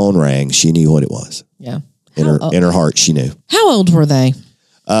that phone rang, she knew what it was. Yeah. In her heart, she knew. How old were they?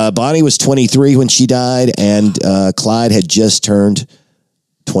 Bonnie was 23 when she died, and Clyde had just turned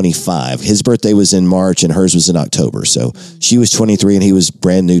 25. His birthday was in March, and hers was in October. So she was 23, and he was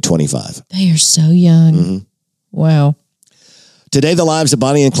brand new 25. They are so young. Mm-hmm. Wow. Today, the lives of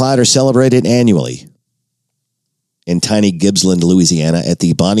Bonnie and Clyde are celebrated annually in tiny Gibbsland, Louisiana, at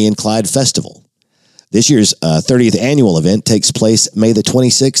the Bonnie and Clyde Festival. This year's 30th annual event takes place May the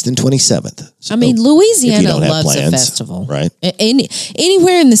 26th and 27th. So Louisiana loves a festival. Right.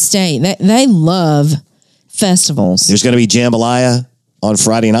 Anywhere in the state, they love festivals. There's going to be jambalaya on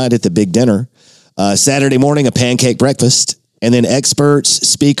Friday night at the big dinner. Saturday morning, a pancake breakfast. And then experts,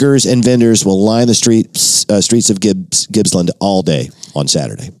 speakers, and vendors will line the streets of Gibbsland all day on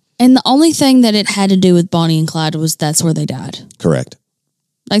Saturday. And the only thing that it had to do with Bonnie and Clyde was that's where they died. Correct.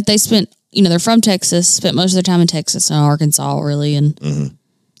 Like, they spent, they're from Texas, spent most of their time in Texas and Arkansas, really, and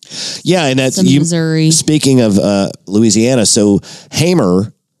yeah, and that's Missouri. Speaking of Louisiana, so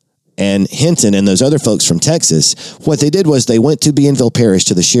Hamer and Hinton and those other folks from Texas, what they did was they went to Bienville Parish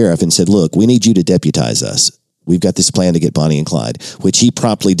to the sheriff and said, look, we need you to deputize us. We've got this plan to get Bonnie and Clyde, which he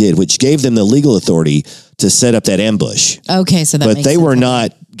promptly did, which gave them the legal authority to set up that ambush. Okay, so that but they were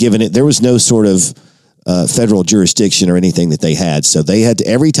not given it. There was no sort of federal jurisdiction or anything that they had. So they had to,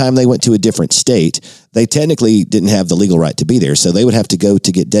 every time they went to a different state, they technically didn't have the legal right to be there. So they would have to go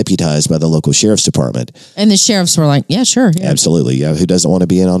to get deputized by the local sheriff's department. And the sheriffs were like, yeah, sure. Yeah. Absolutely. Yeah. Who doesn't want to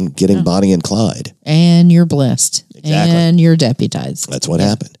be in on getting Bonnie and Clyde? And you're blessed. Exactly. And you're deputized. That's what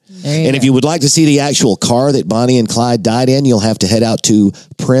happened. And if you would like to see the actual car that Bonnie and Clyde died in, you'll have to head out to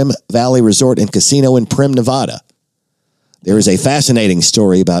Prim Valley Resort and Casino in Prim, Nevada. There is a fascinating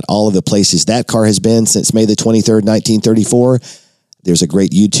story about all of the places that car has been since May the 23rd, 1934. There's a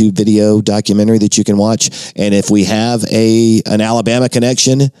great YouTube video documentary that you can watch. And if we have an Alabama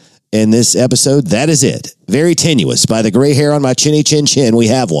connection in this episode, that is it. Very tenuous. By the gray hair on my chinny chin chin, we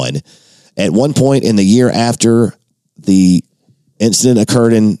have one. At one point in the year after the incident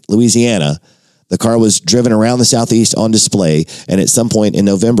occurred in Louisiana, the car was driven around the Southeast on display, and at some point in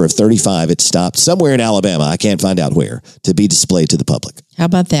November of 35, it stopped somewhere in Alabama, I can't find out where, to be displayed to the public. How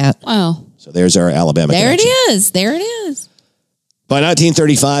about that? Wow. So there's our Alabama connection. There it is. By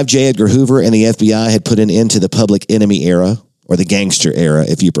 1935, J. Edgar Hoover and the FBI had put an end to the public enemy era, or the gangster era,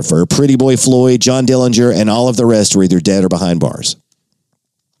 if you prefer. Pretty Boy Floyd, John Dillinger, and all of the rest were either dead or behind bars.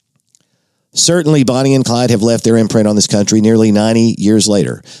 Certainly, Bonnie and Clyde have left their imprint on this country nearly 90 years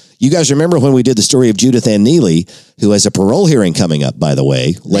later. You guys remember when we did the story of Judith Ann Neely, who has a parole hearing coming up, by the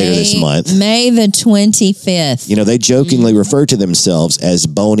way, later this month. May the 25th. You know, they jokingly refer to themselves as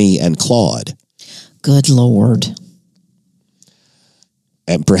Boney and Claude. Good Lord.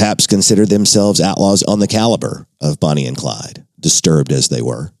 And perhaps consider themselves outlaws on the caliber of Bonnie and Clyde, disturbed as they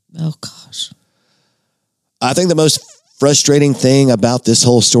were. Oh, gosh. I think the most frustrating thing about this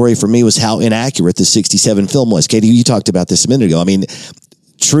whole story for me was how inaccurate the 67 film was. Katie, you talked about this a minute ago. I mean,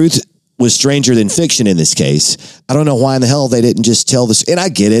 truth was stranger than fiction in this case. I don't know why in the hell they didn't just tell this. And I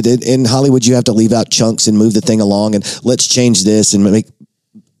get it. In Hollywood, you have to leave out chunks and move the thing along and let's change this and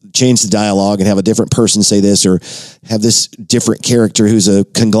change the dialogue and have a different person say this or have this different character who's a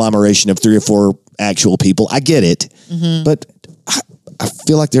conglomeration of 3 or 4 actual people. I get it. Mm-hmm. But I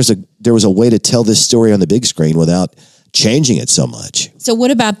feel like there was a way to tell this story on the big screen without changing it so much. So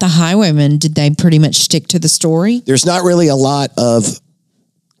what about the Highwaymen? Did they pretty much stick to the story? There's not really a lot of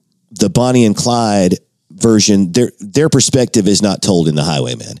the Bonnie and Clyde version. Their perspective is not told in the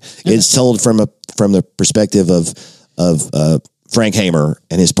Highwaymen. Okay. It's told from the perspective of Frank Hamer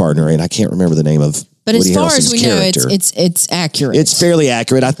and his partner, and I can't remember the name of. But Woody as far Harrelson's as we character. know, it's accurate. It's fairly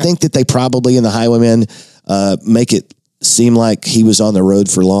accurate. I think that they probably in the Highwaymen make it seem like he was on the road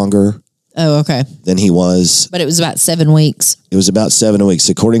for longer. Oh, okay. Than he was. But it was about 7 weeks. It was about 7 weeks,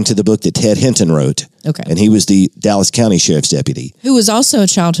 according to the book that Ted Hinton wrote. Okay. And he was the Dallas County Sheriff's deputy. Who was also a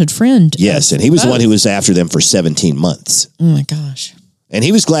childhood friend. Yes, and he was the one who was after them for 17 months. Oh, my gosh. And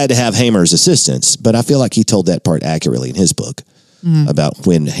he was glad to have Hamer's assistance, but I feel like he told that part accurately in his book about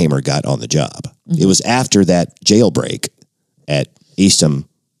when Hamer got on the job. Mm-hmm. It was after that jailbreak at Eastham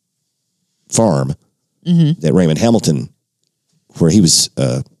Farm that Raymond Hamilton, where he was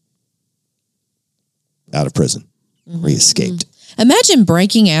out of prison, where he escaped. Imagine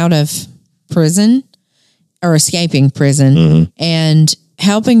breaking out of prison or escaping prison and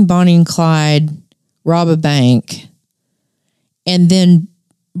helping Bonnie and Clyde rob a bank and then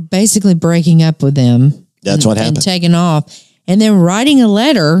basically breaking up with them. That's what happened. And taking off and then writing a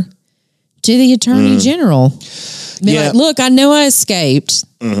letter to the Attorney General. Like, look, I know I escaped,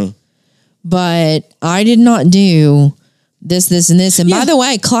 but I did not do this, and this. And by the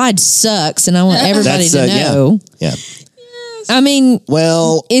way, Clyde sucks, and I want everybody to know. Yeah. I mean,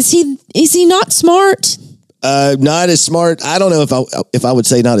 well, is he not smart? Not as smart. I don't know if I would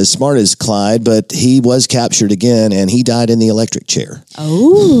say not as smart as Clyde, but he was captured again, and he died in the electric chair.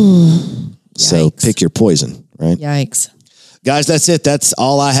 Oh. So pick your poison, right? Yikes. Guys, that's it. That's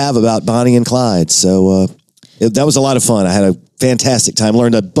all I have about Bonnie and Clyde. So that was a lot of fun. I had a fantastic time.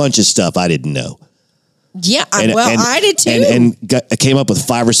 Learned a bunch of stuff I didn't know. Yeah, I did too. And I came up with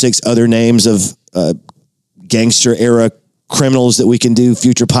 5 or 6 other names of gangster era criminals that we can do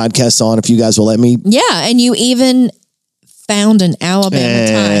future podcasts on if you guys will let me. Yeah, and you even found an Alabama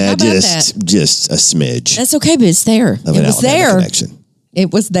tie. How about that? Just a smidge. That's okay, but it's there. It was there. Connection.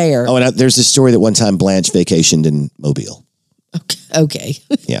 It was there. Oh, and there's this story that one time Blanche vacationed in Mobile. Okay.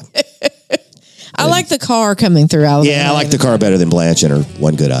 Yeah. I like the car coming through Alabama. Yeah, I like the car better than Blanche and her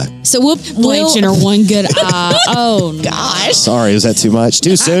one good eye. So we'll Blanche and her one good eye. Oh, gosh. Sorry, is that too much?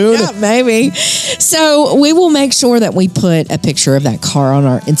 Too soon? Yeah, maybe. So we will make sure that we put a picture of that car on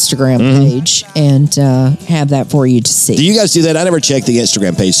our Instagram page and have that for you to see. Do you guys do that? I never check the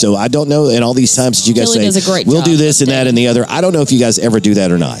Instagram page, so I don't know. And all these times that you guys Billy does a say, great we'll job do this and that and the other. I don't know if you guys ever do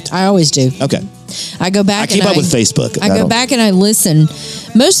that or not. I always do. Okay. I go back. I keep up with Facebook. I go back and I listen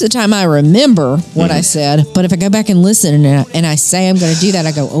most of the time I remember what I said, but if I go back and listen and I say I'm going to do that,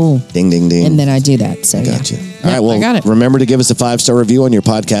 I go, oh. Ding, ding, ding. And then I do that. So, Gotcha. yeah. All right, well, I got it. Remember to give us a 5-star review on your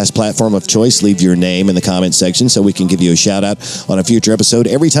podcast platform of choice. Leave your name in the comment section so we can give you a shout out on a future episode.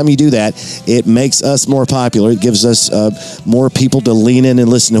 Every time you do that, it makes us more popular. It gives us more people to lean in and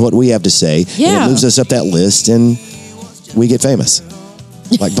listen to what we have to say. Yeah. And it moves us up that list, and we get famous.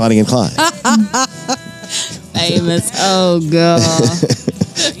 Like Bonnie and Clyde. Famous. Oh, God.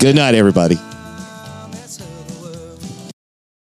 Good night, everybody.